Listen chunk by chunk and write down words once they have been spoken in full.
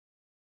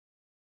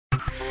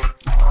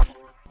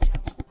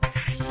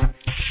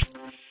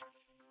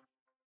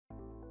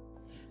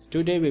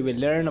Today we will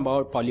learn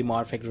about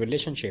polymorphic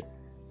relationship.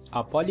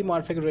 A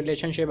polymorphic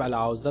relationship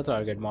allows the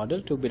target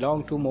model to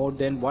belong to more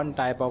than one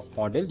type of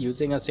model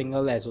using a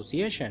single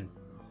association.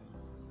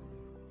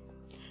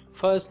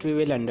 First, we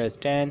will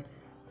understand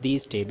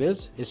these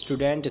tables: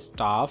 student,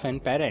 staff,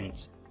 and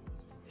parents.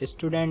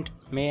 Student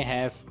may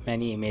have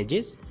many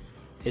images.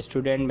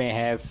 Student may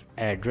have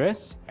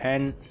address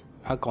and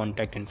a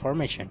contact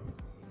information.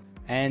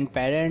 And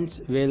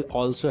parents will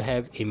also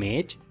have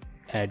image,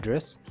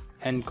 address,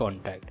 and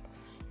contact.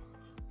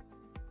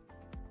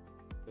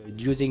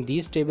 Using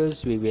these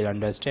tables, we will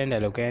understand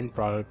elegant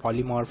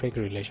polymorphic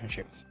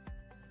relationship.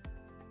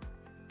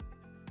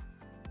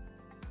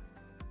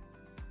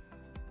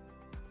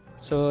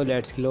 So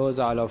let's close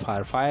all of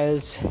our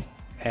files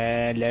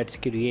and let's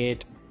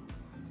create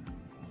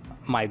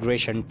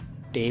migration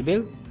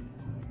table.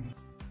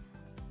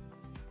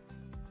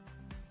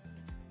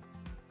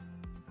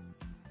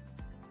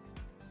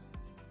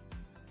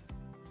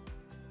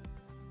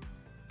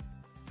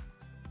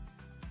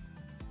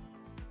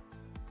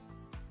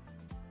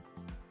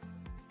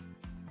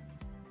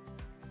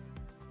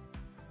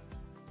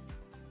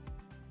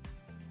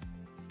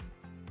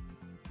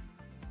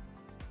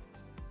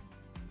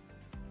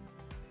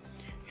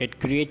 It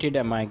created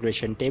a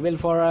migration table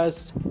for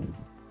us.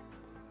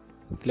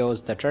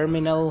 Close the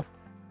terminal.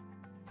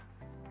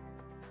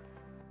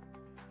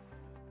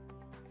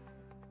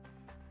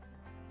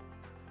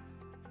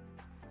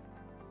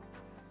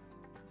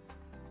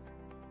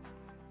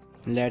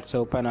 Let's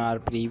open our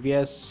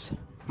previous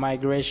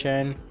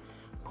migration.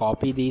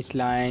 Copy these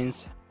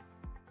lines.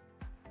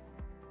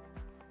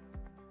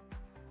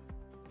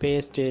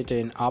 Paste it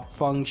in up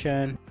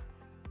function.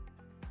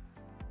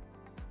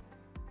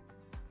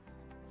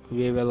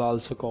 We will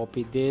also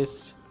copy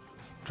this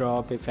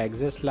drop if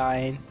exists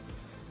line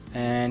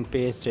and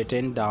paste it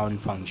in down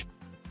function.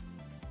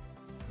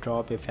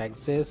 Drop if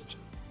exists.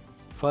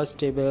 First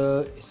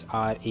table is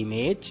our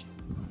image.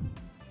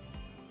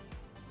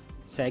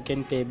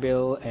 Second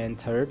table and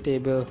third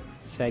table.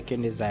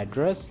 Second is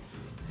address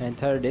and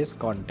third is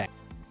contact.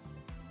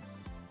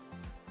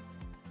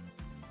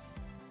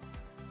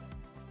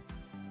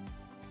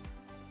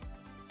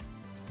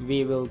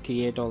 We will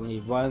create only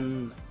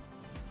one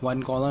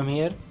column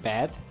here,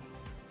 path,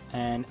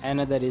 and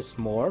another is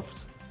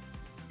morphs.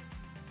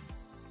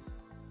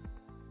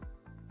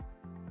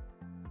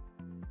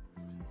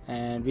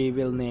 And we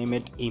will name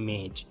it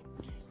image.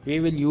 We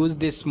will use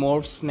this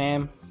morphs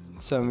name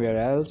somewhere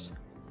else.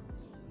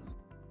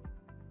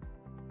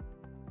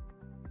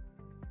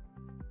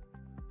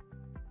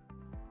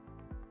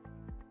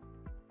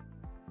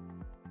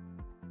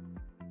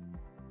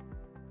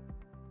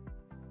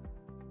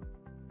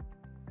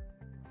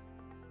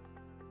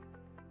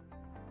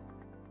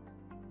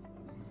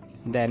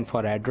 Then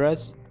for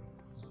address,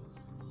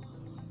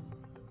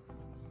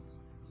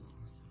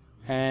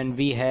 and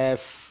we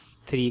have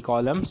 3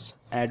 columns: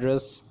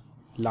 address,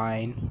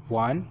 line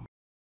 1,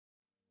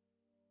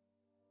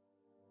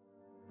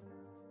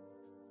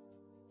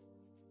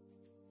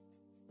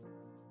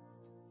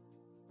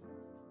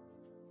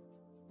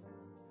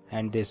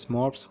 and this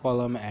morphs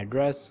column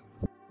address.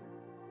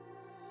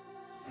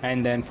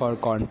 And then for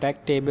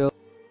contact table,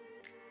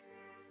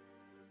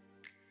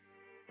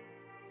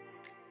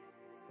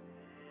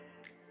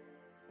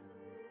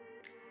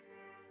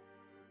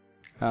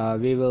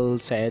 we will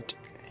set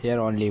here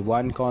only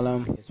one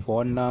column, is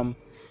phone num,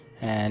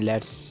 and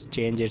let's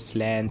change its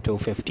length to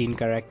 15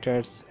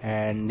 characters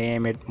and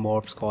name it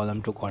morphs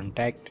column to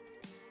contact.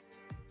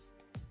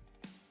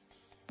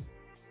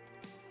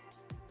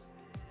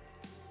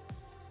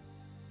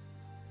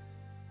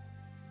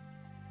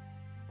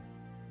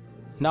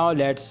 Now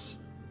let's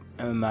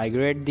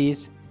migrate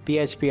these.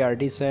 PHP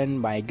artisan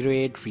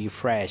migrate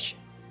refresh,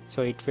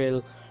 so it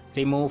will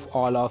remove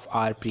all of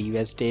our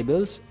previous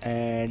tables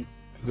and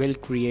will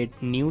create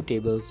new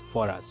tables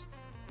for us.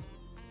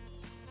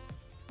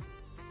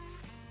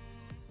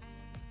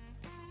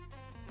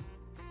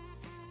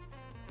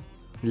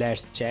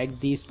 Let's check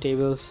these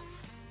tables.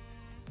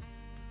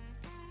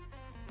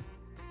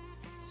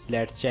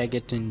 Let's check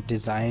it in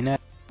designer.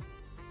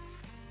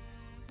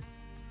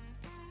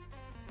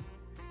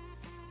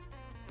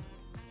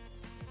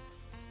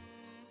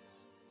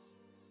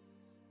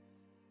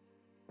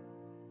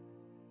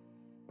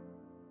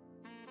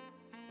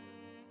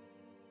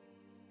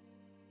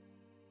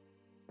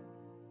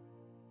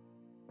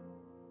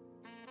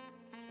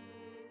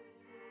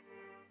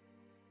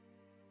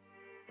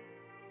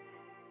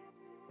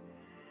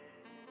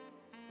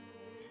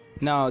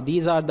 Now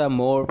these are the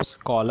morphs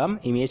column: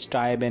 image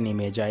type and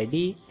image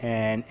ID,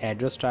 and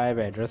address type,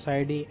 address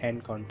ID,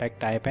 and contact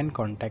type and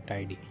contact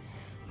ID.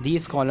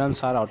 These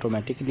columns are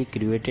automatically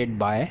created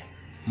by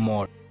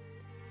morph.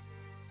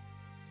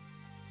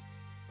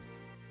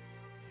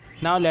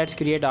 Now let's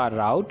create our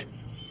route.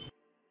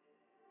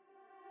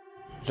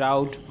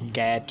 Route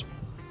get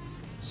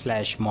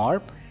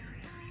 /morph,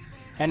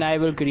 and I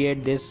will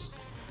create this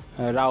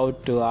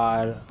route to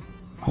our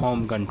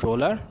home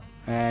controller.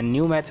 and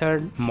new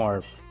method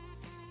morph.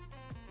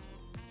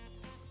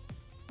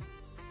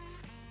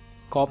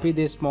 Copy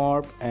this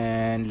morph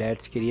and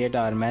let's create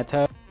our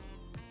method.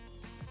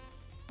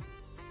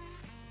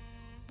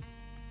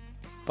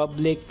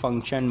 Public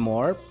function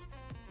morph,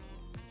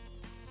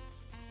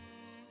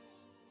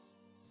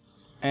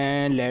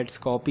 and let's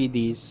copy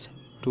these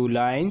two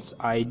lines,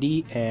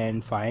 id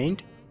and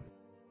find.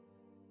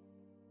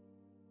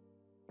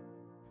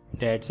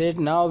 That's it.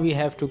 Now we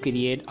have to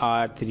create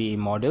our three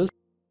models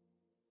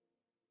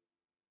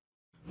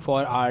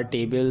for our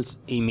tables: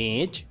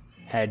 image,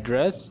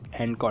 address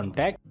and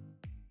contact.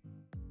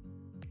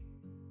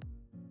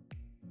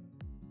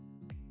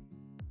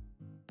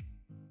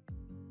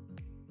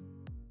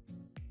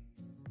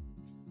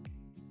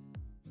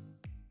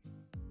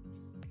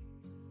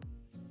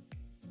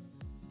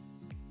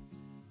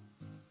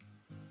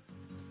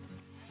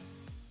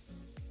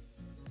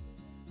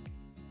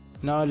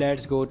 Now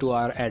let's go to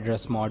our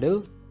address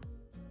model.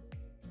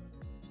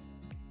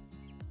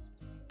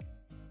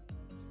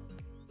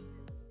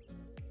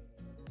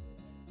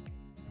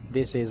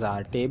 This is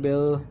our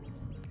table,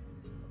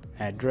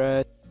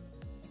 address,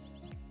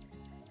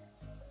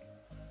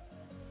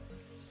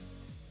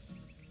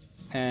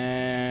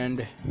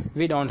 and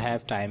we don't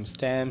have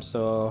timestamp,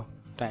 so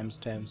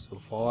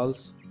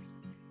false.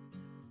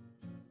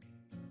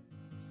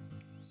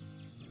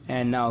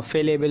 And now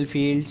fillable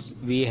fields,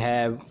 we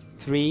have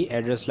 3: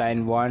 address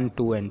line 1,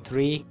 2 and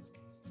 3.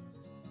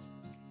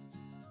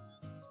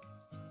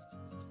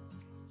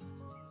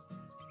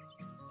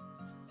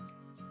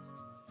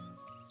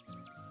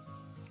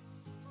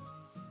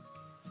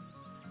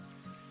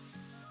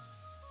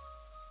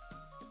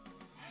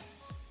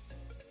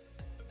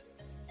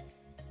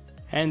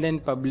 And then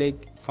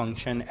public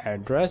function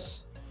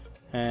address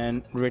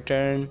and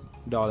return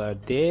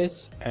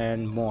 $this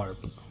and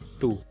morph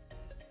 2.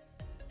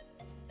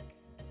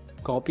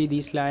 Copy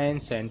these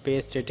lines and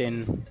paste it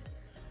in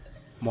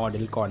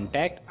model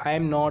contact. I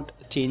am not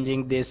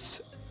changing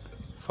this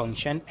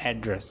function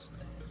address.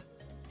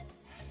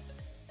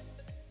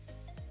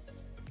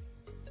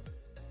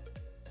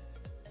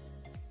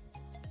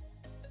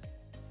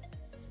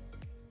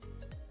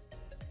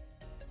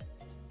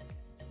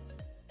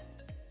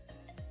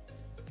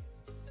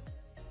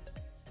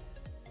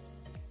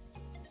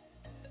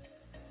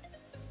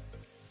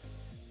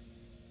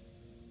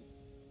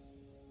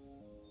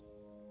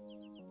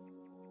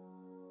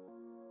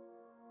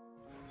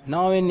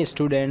 Now in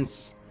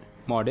students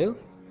model,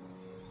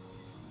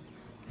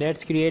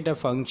 let's create a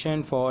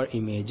function for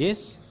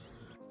images.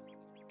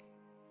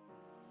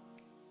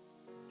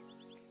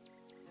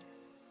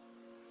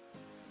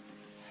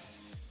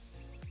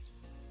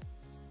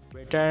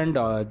 Return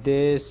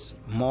 $this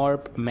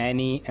morph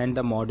many, and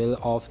the model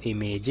of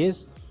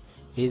images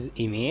is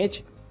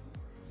image,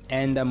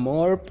 and the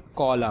morph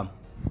column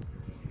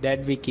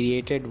that we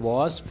created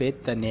was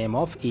with the name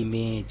of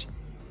image.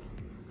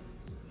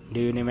 Do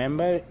you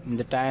remember in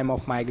the time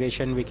of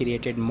migration we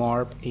created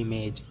morph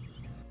image?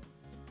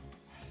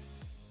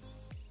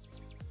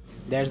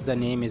 That's the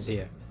name is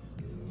here.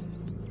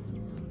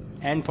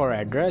 And for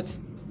address,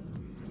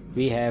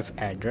 we have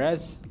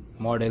address,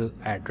 model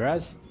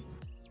address,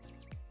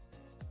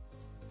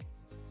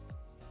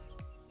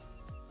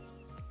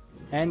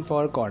 and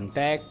for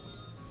contact,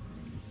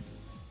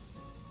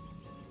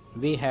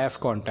 we have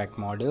contact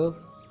model,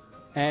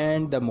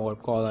 and the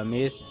morph column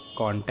is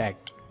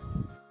contact.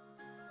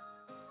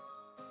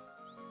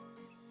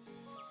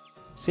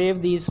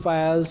 Save these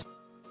files.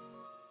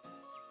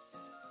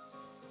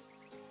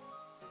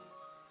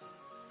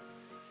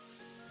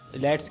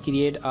 Let's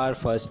create our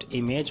first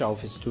image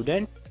of a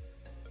student.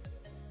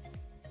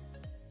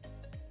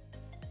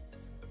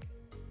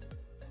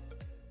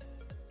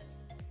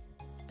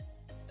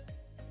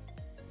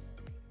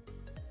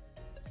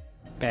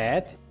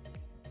 Path,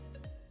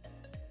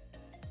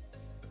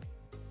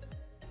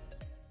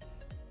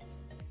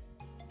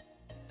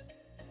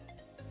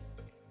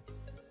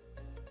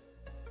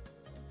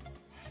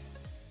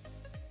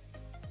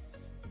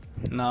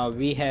 now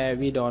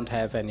we don't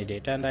have any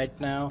data right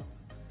now.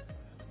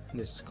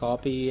 Just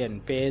copy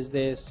and paste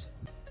this.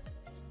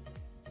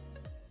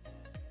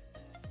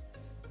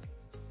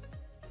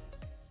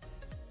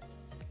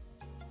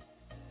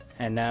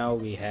 And now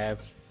we have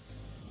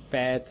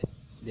path,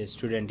 the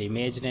student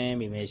image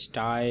name, image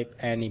type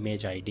and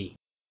image ID.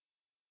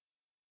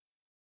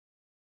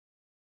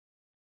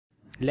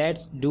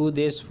 Let's do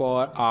this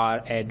for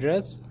our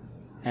address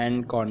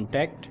and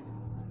contact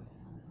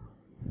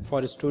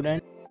for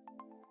student.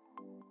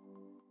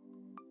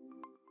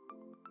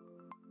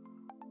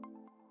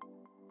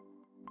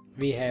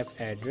 We have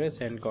address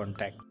and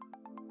contact.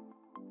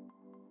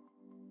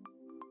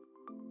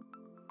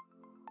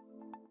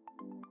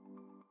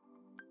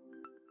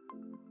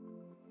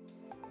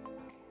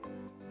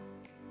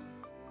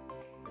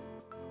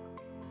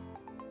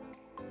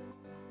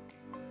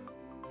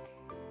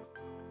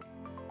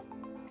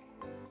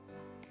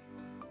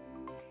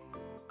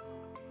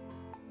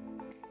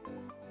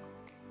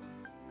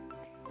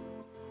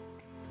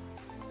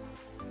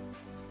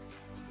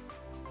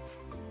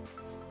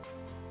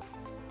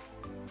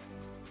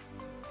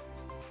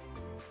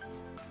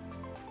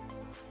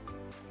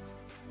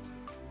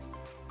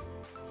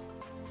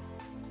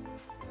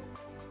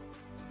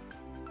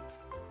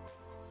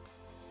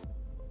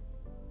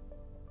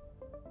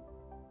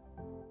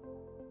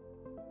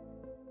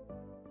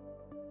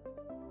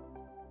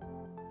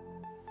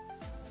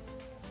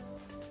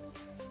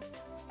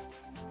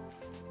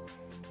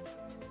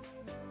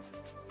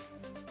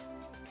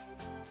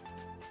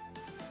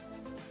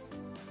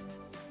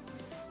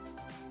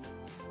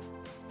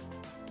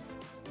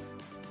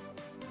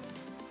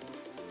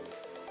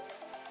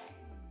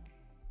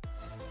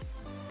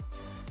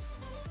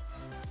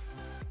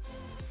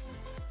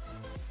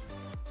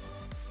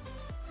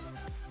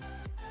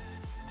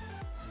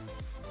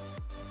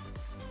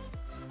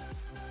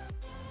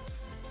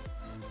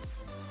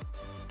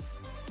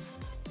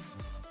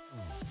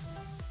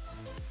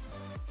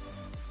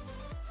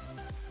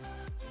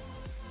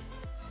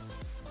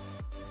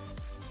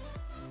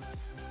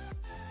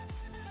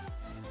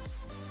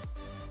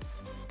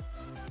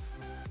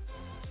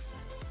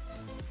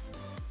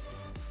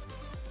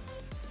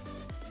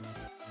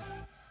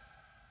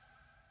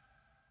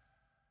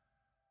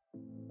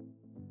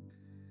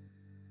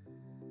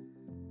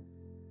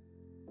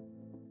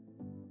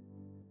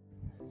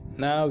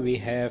 Now we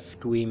have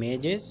two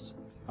images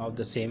of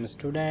the same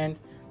student,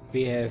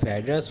 we have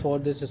address for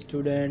this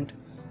student,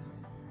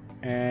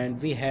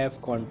 and we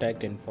have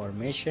contact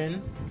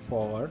information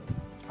for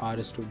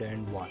our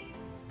student 1.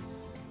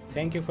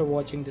 Thank you for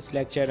watching this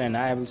lecture, and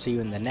I will see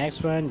you in the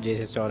next one. This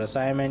is your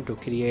assignment to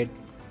create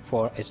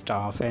for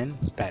staff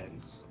and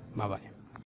parents. Bye bye.